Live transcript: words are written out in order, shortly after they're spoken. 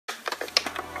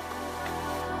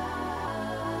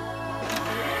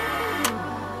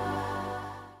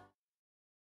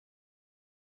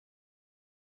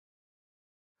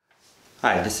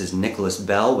Hi, this is Nicholas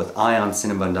Bell with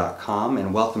IonCinema.com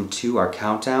and welcome to our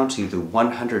countdown to the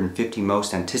 150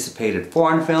 most anticipated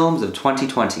foreign films of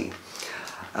 2020.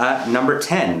 At number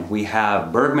 10, we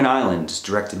have Bergman Island,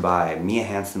 directed by Mia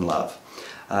Hansen-Løve.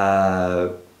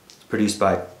 Produced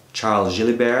by Charles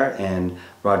Gillibert and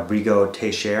Rodrigo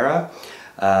Teixeira.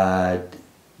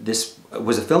 This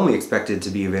was a film we expected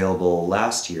to be available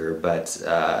last year, but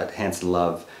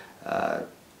Hansen-Løve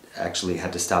actually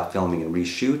had to stop filming and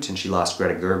reshoot, and she lost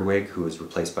Greta Gerwig, who was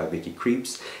replaced by Vicky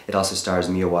Krieps. It also stars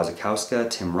Mia Wasikowska,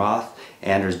 Tim Roth,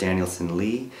 Anders Danielsen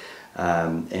Lee,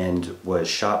 and was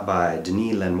shot by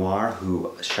Denis Lenoir,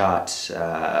 who shot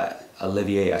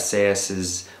Olivier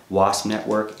Assayas's Wasp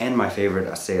Network and my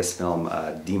favorite Assayas film,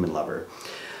 Demon Lover.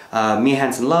 Mia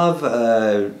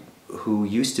Hansen-Løve, who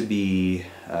used to be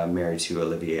married to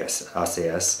Olivier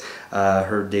Assayas,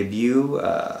 her debut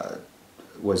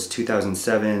was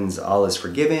 2007's All Is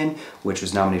Forgiven, which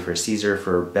was nominated for a Caesar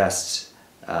for Best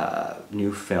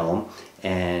New Film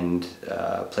and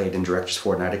played in Director's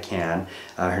Fortnight at Cannes.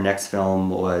 Her next film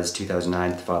was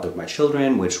 2009's The Father of My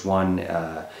Children, which won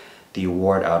the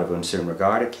award out of Uncertain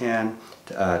Regard at Cannes.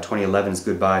 2011's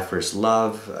Goodbye First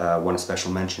Love won a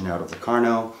special mention out of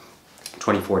Locarno.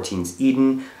 2014's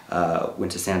Eden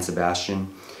went to San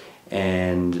Sebastian.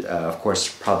 And of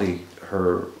course, probably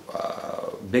her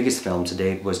biggest film to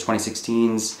date was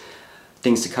 2016's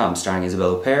Things to Come, starring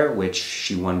Isabelle Huppert, which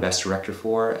she won Best Director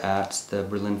for at the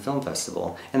Berlin Film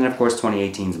Festival. And then of course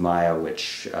 2018's Maya,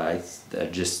 which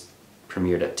just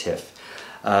premiered at TIFF.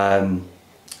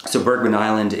 So Bergman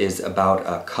Island is about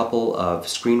a couple of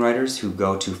screenwriters who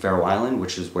go to Faroe Island,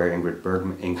 which is where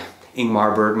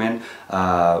Ingmar Bergman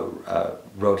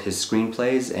wrote his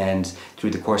screenplays, and through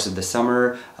the course of the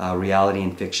summer, reality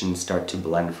and fiction start to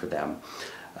blend for them.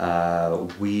 I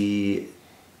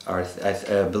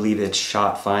believe it's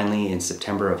shot finally in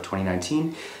September of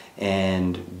 2019,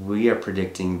 and we are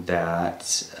predicting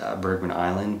that Bergman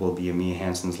Island will be Mia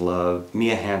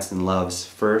Hansen-Løve's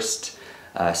first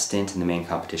stint in the main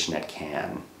competition at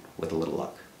Cannes, with a little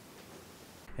luck.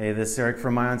 Hey, this is Erik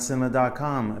from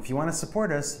IonCinema.com. If you want to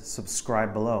support us,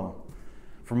 subscribe below.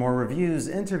 For more reviews,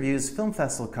 interviews, film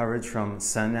festival coverage from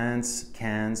Sundance,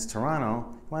 Cannes, Toronto,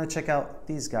 you want to check out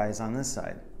these guys on this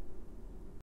side.